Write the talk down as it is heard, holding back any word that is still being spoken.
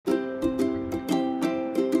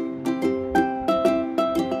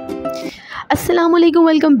Assalamualaikum,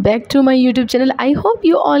 welcome back to my YouTube channel. I hope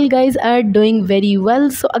you all guys are doing very well.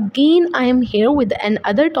 So again I am here with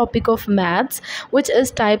another topic of maths, which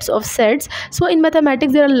is types of sets. So in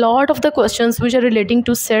mathematics there are a lot of the questions which are relating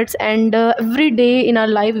to sets, and every day in our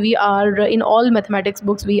life we are in all mathematics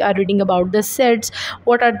books we are reading about the sets.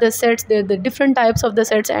 What are the sets? There are the different types of the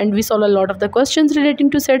sets, and we solve a lot of the questions relating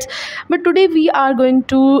to sets. But today we are going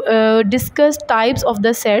to discuss types of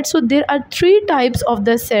the sets. So there are three types of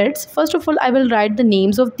the sets. First of all, I will write the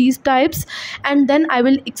names of these types, and then I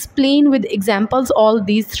will explain with examples all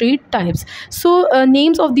these three types. So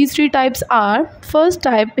names of these three types are: first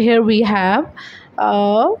type, uh, here we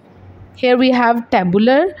have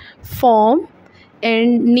tabular form,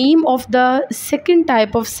 and name of the second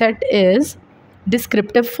type of set is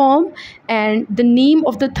descriptive form, and the name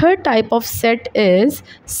of the third type of set is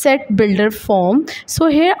set builder form. So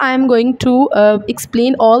here I am going to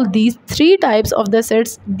explain all these three types of the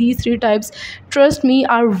sets. These three types, trust me,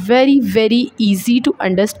 are very easy to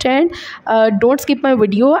understand. Don't skip my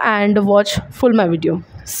video and watch full my video.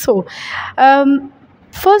 So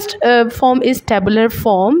first form is tabular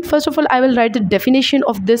form. First of all, I will write the definition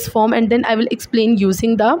of this form, and then I will explain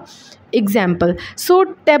using the example. So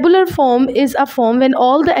tabular form is a form when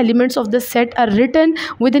all the elements of the set are written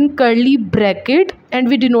within curly bracket, and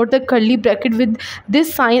we denote the curly bracket with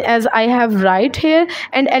this sign as I have right here,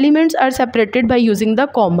 and elements are separated by using the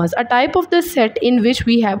commas. A type of the set in which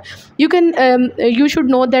we have, you should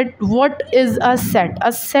know that what is a set.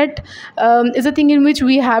 A set is a thing in which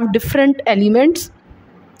we have different elements,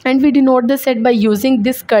 and we denote the set by using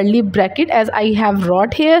this curly bracket as I have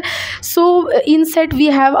wrote here. So in set we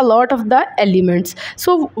have a lot of the elements.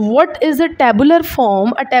 So what is a tabular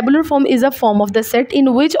form? A tabular form is a form of the set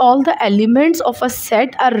in which all the elements of a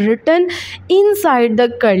set are written inside the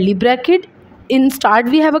curly bracket. In start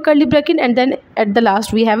we have a curly bracket, and then at the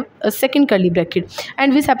last we have a second curly bracket,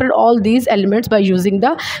 and we separate all these elements by using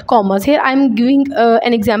the commas. Here I am giving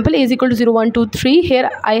an example. A is equal to 0 1 2 3. Here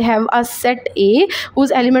I have a set A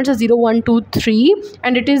whose elements are 0 1 2 3,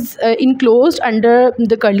 and it is enclosed under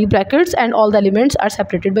the curly brackets, and all the elements are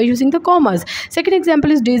separated by using the commas. Second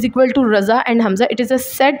example is D is equal to Raza and Hamza. It is a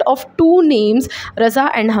set of two names,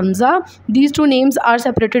 Raza and Hamza. These two names are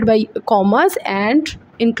separated by commas and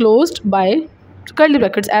enclosed by curly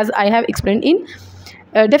brackets as I have explained in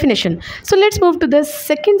definition. So let's move to the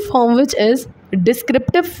second form, which is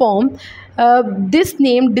descriptive form. This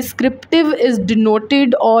name descriptive is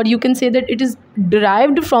denoted, or you can say that it is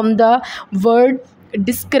derived from the word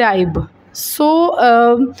describe.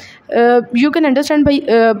 So you can understand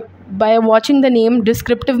by watching the name.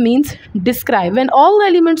 Descriptive means describe. When all the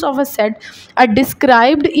elements of a set are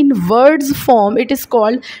described in words form, it is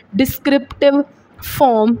called descriptive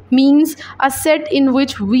form. Means a set in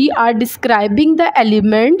which we are describing the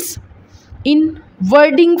elements in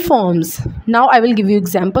wording forms. Now I will give you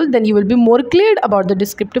example, then you will be more clear about the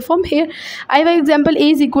descriptive form. Here I have an example.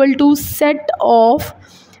 A is equal to set of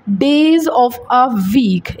days of a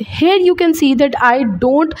week. Here you can see that I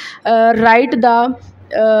don't write the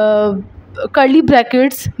curly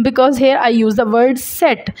brackets, because here I use the word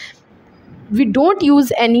set. We don't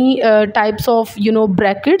use any types of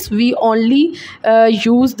brackets. We only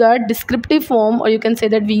use the descriptive form, or you can say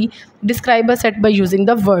that we describe a set by using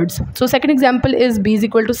the words. So second example is B is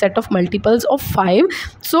equal to set of multiples of 5.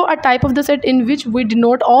 So a type of the set in which we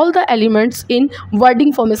denote all the elements in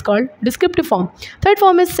wording form is called descriptive form. Third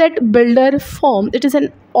form is set builder form. It is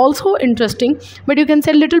an also interesting, but you can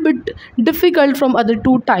say a little bit difficult from other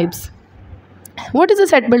two types. What is a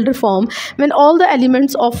set builder form? When all the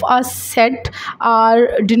elements of a set are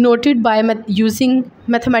denoted by using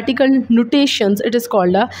mathematical notations, it is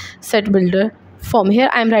called a set builder form. Here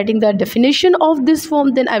I am writing the definition of this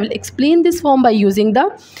form, then I will explain this form by using the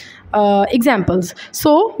examples.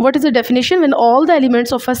 So what is the definition? When all the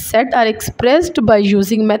elements of a set are expressed by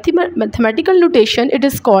using mathematical notation, it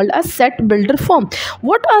is called a set builder form.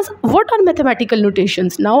 What are mathematical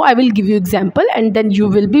notations? Now I will give you example, and then you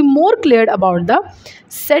will be more clear about the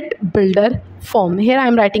set builder form. Here I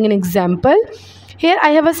am writing an example. Here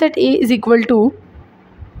I have a set A is equal to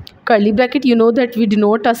curly bracket. You know that we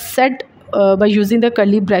denote a set by using the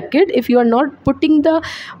curly bracket. If you are not putting the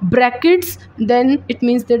brackets, then it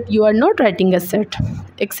means that you are not writing a set,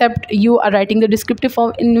 except you are writing the descriptive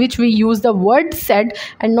form in which we use the word set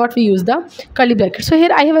and not we use the curly bracket. So here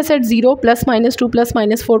I have a set 0 plus minus 2 plus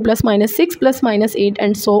minus 4 plus minus 6 plus minus 8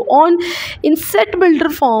 and so on. In set builder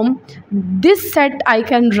form, this set I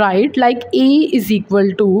can write like A is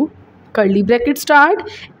equal to curly bracket start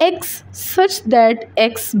x such that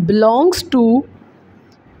x belongs to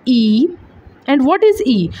E And what is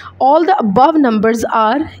E? All the above numbers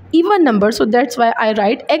are even numbers, so that's why I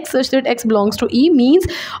write X such that X belongs to E, means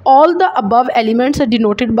all the above elements are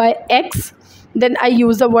denoted by X. Then I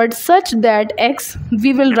use the word such that X,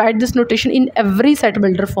 we will write this notation in every set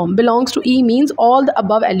builder form. Belongs to E means all the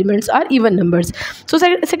above elements are even numbers. So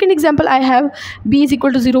second example, I have B is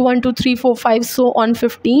equal to 0, 1, 2, 3, 4, 5, so on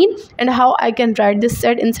 15. And how I can write this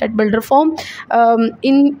set in set builder form.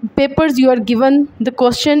 In papers you are given the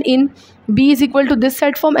question in B is equal to this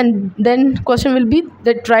set form, and then question will be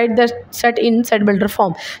that write the set in set builder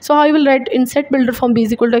form. So I will write in set builder form B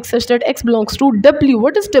is equal to X such that X belongs to W.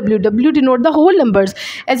 What is W? W denote the whole numbers.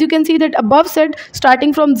 As you can see that above said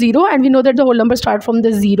starting from 0, and we know that the whole number start from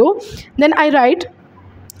the 0. Then I write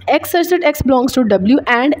X such that X belongs to W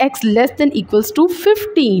and X less than equals to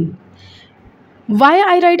 15. Why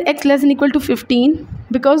I write X less than equal to 15?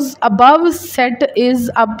 Because above set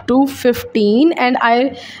is up to 15, and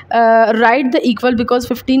I write the equal because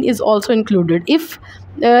 15 is also included. If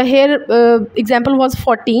here example was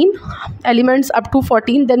 14 elements up to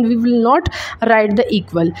 14, then we will not write the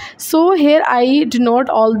equal. So here I denote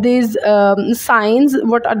all these signs.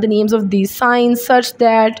 What are the names of these signs? Such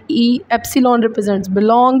that epsilon represents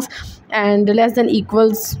belongs, and less than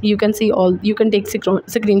equals, you can see all, you can take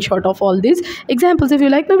screenshot of all these examples. If you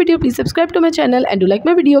like my video, please subscribe to my channel and do like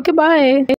my video. Okay, bye.